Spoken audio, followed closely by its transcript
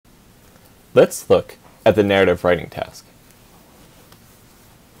Let's look at the narrative writing task.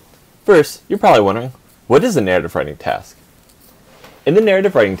 First, you're probably wondering, what is a narrative writing task? In the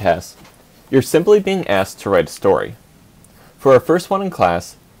narrative writing task, you're simply being asked to write a story. For our first one in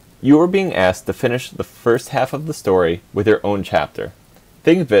class, you are being asked to finish the first half of the story with your own chapter.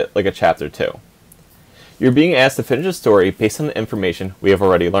 Think of it like a chapter 2. You're being asked to finish a story based on the information we have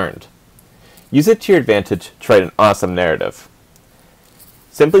already learned. Use it to your advantage to write an awesome narrative.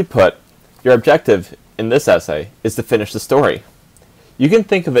 Simply put, your objective in this essay is to finish the story. You can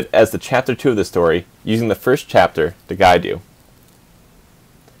think of it as the chapter 2 of the story, using the first chapter to guide you.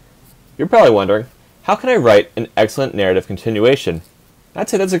 You're probably wondering, how can I write an excellent narrative continuation? I'd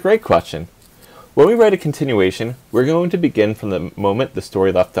say that's a great question. When we write a continuation, we're going to begin from the moment the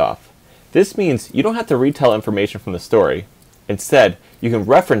story left off. This means you don't have to retell information from the story. Instead, you can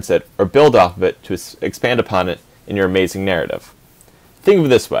reference it or build off of it to expand upon it in your amazing narrative. Think of it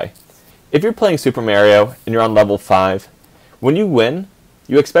this way. If you're playing Super Mario and you're on level 5, when you win,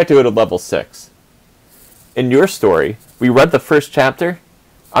 you expect to go to level 6. In your story, we read the first chapter.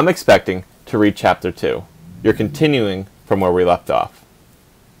 I'm expecting to read chapter 2. You're continuing from where we left off.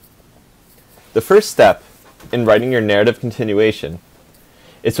 The first step in writing your narrative continuation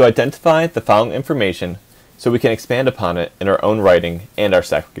is to identify the following information so we can expand upon it in our own writing and our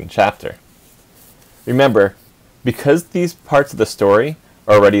second chapter. Remember, because these parts of the story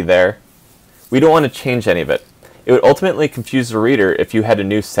are already there, we don't want to change any of it. It would ultimately confuse the reader if you had a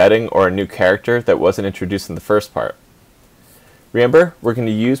new setting or a new character that wasn't introduced in the first part. Remember, we're going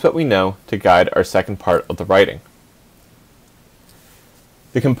to use what we know to guide our second part of the writing.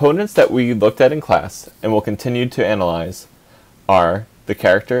 The components that we looked at in class and will continue to analyze are the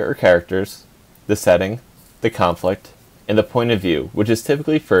character or characters, the setting, the conflict, and the point of view, which is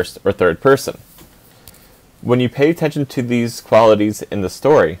typically first or third person. When you pay attention to these qualities in the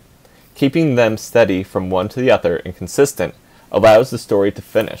story, keeping them steady from one to the other and consistent allows the story to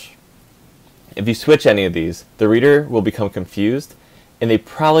finish. If you switch any of these, the reader will become confused and they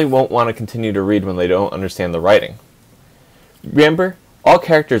probably won't want to continue to read when they don't understand the writing. Remember, all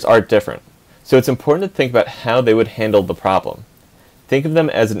characters are different, so it's important to think about how they would handle the problem. Think of them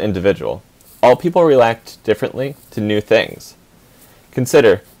as an individual. All people react differently to new things.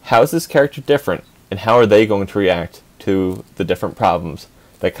 Consider, how is this character different and how are they going to react to the different problems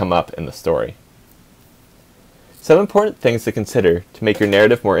that come up in the story? Some important things to consider to make your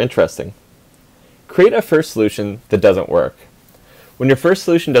narrative more interesting. Create a first solution that doesn't work. When your first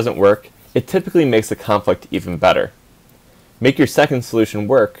solution doesn't work, it typically makes the conflict even better. Make your second solution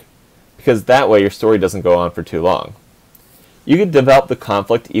work, because that way your story doesn't go on for too long. You can develop the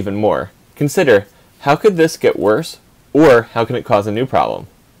conflict even more. Consider, how could this get worse, or how can it cause a new problem?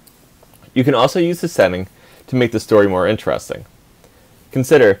 You can also use the setting to make the story more interesting.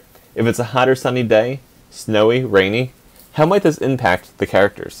 Consider, if it's a hot or sunny day, snowy, rainy, how might this impact the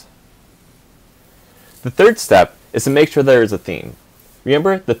characters? The third step is to make sure there is a theme.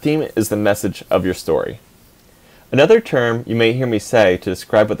 Remember, the theme is the message of your story. Another term you may hear me say to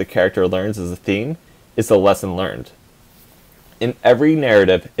describe what the character learns as a theme is the lesson learned. In every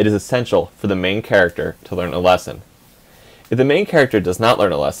narrative, it is essential for the main character to learn a lesson. If the main character does not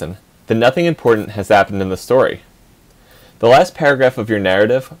learn a lesson, then nothing important has happened in the story. The last paragraph of your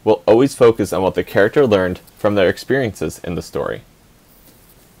narrative will always focus on what the character learned from their experiences in the story.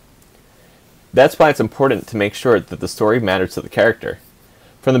 That's why it's important to make sure that the story matters to the character.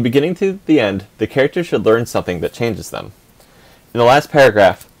 From the beginning to the end, the character should learn something that changes them. In the last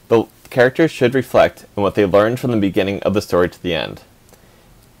paragraph, the character should reflect on what they learned from the beginning of the story to the end.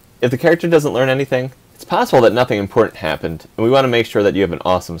 If the character doesn't learn anything, it's possible that nothing important happened, and we want to make sure that you have an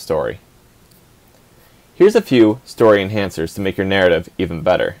awesome story. Here's a few story enhancers to make your narrative even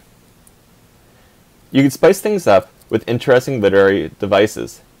better. You can spice things up with interesting literary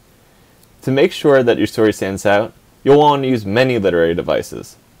devices. To make sure that your story stands out, you'll want to use many literary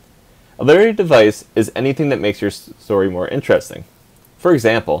devices. A literary device is anything that makes your story more interesting. For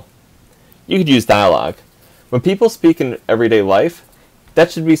example, you could use dialogue. When people speak in everyday life,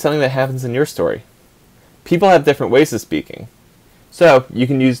 that should be something that happens in your story. People have different ways of speaking, so you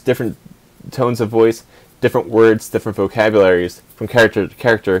can use different tones of voice, different words, different vocabularies from character to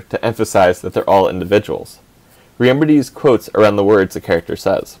character to emphasize that they're all individuals. Remember to use quotes around the words the character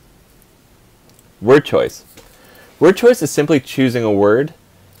says. Word choice. Word choice is simply choosing a word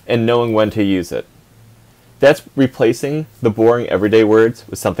and knowing when to use it. That's replacing the boring everyday words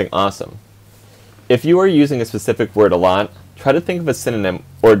with something awesome. If you are using a specific word a lot, try to think of a synonym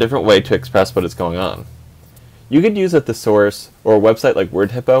or a different way to express what is going on. You could use a thesaurus or a website like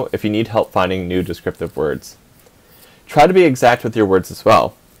WordHippo if you need help finding new descriptive words. Try to be exact with your words as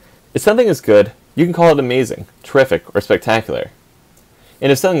well. If something is good, you can call it amazing, terrific, or spectacular.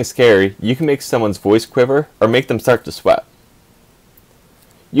 And if something is scary, you can make someone's voice quiver or make them start to sweat.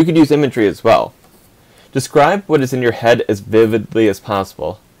 You could use imagery as well. Describe what is in your head as vividly as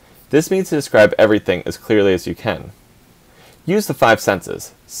possible. This means to describe everything as clearly as you can. Use the 5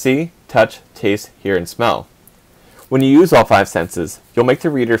 senses: see, touch, taste, hear, and smell. When you use all 5 senses, you'll make the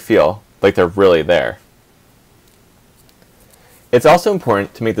reader feel like they're really there. It's also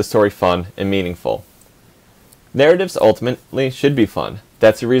important to make the story fun and meaningful. Narratives ultimately should be fun.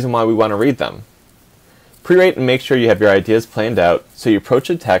 That's the reason why we want to read them. Pre-write and make sure you have your ideas planned out so you approach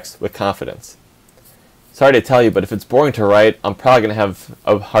the text with confidence. Sorry to tell you, but if it's boring to write, I'm probably going to have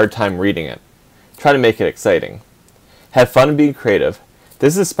a hard time reading it. Try to make it exciting. Have fun and be creative.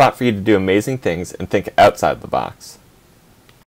 This is a spot for you to do amazing things and think outside the box.